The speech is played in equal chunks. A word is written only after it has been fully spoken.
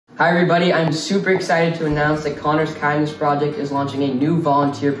Hi everybody, I'm super excited to announce that Connor's Kindness Project is launching a new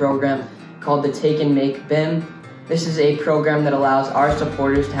volunteer program called the Take and Make BIM. This is a program that allows our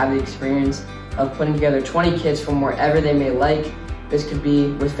supporters to have the experience of putting together 20 kits from wherever they may like. This could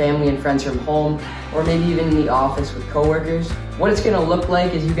be with family and friends from home, or maybe even in the office with coworkers. What it's gonna look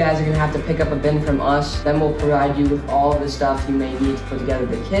like is you guys are gonna have to pick up a bin from us, then we'll provide you with all of the stuff you may need to put together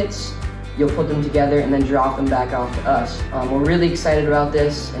the kits. You'll put them together and then drop them back off to us. We're really excited about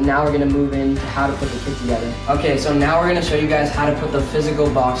this, and now we're gonna move into how to put the kit together. Okay, so now we're gonna show you guys how to put the physical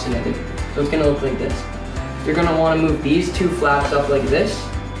box together. So it's gonna look like this. You're gonna wanna move these two flaps up like this.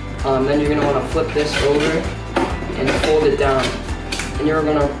 Then you're gonna wanna flip this over and fold it down. And you're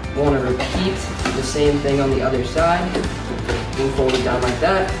gonna wanna repeat the same thing on the other side. And fold it down like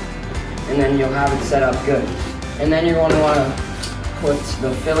that. And then you'll have it set up good. And then you're gonna wanna put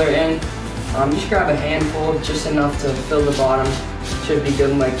the filler in. Just grab a handful, just enough to fill the bottom. Should be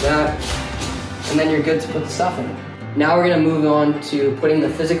good like that. And then you're good to put the stuff in. Now we're gonna move on to putting the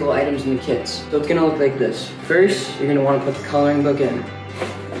physical items in the kits. So it's gonna look like this. First, you're gonna wanna put the coloring book in.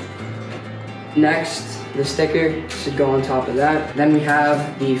 Next, the sticker should go on top of that. Then we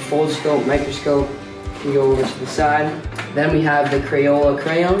have the Foldscope microscope, can go over to the side. Then we have the Crayola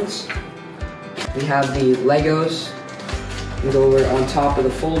crayons. We have the Legos, can go over on top of the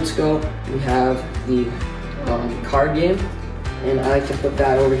Foldscope. We have the card game, and I like to put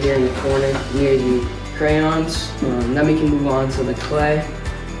that over here in the corner near the crayons. Then we can move on to the clay.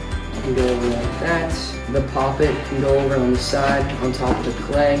 Can go over like that. The Pop-It can go over on the side on top of the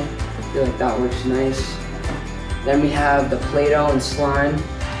clay. I feel like that works nice. Then we have the Play-Doh and slime.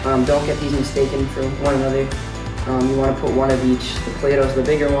 Don't get these mistaken for one another. You want to put one of each. The Play-Doh is the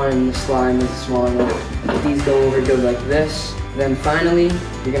bigger one and the slime is the smaller one. These go over good like this. Then finally,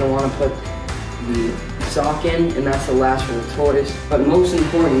 you're going to want to put the sock in, and that's the last for the tortoise. But most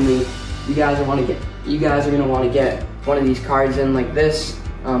importantly, you guys are going to want to get one of these cards in like this.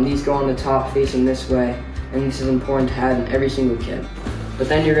 These go on the top facing this way, and this is important to have in every single kit. But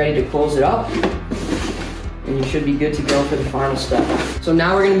then you're ready to close it up, and you should be good to go for the final step. So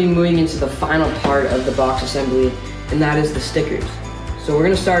now we're going to be moving into the final part of the box assembly, and that is the stickers. So we're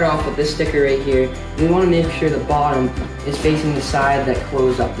going to start off with this sticker right here, and we want to make sure the bottom is facing the side that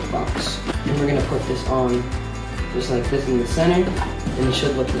closed up the box. And we're going to put this on just like this in the center, and it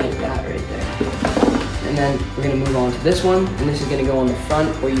should look like that right there. And then we're going to move on to this one, and this is going to go on the front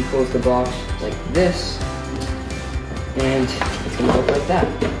where you close the box like this, and it's going to look like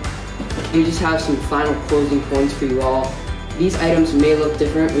that. We just have some final closing points for you all. These items may look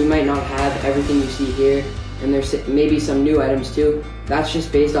different. We might not have everything you see here, and there's maybe some new items too. That's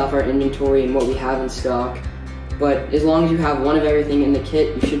just based off our inventory and what we have in stock. But as long as you have one of everything in the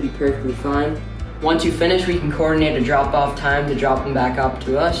kit, you should be perfectly fine. Once you finish, we can coordinate a drop-off time to drop them back up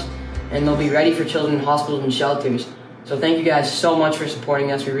to us, and they'll be ready for children in hospitals and shelters. So thank you guys so much for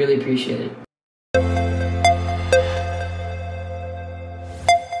supporting us. We really appreciate it.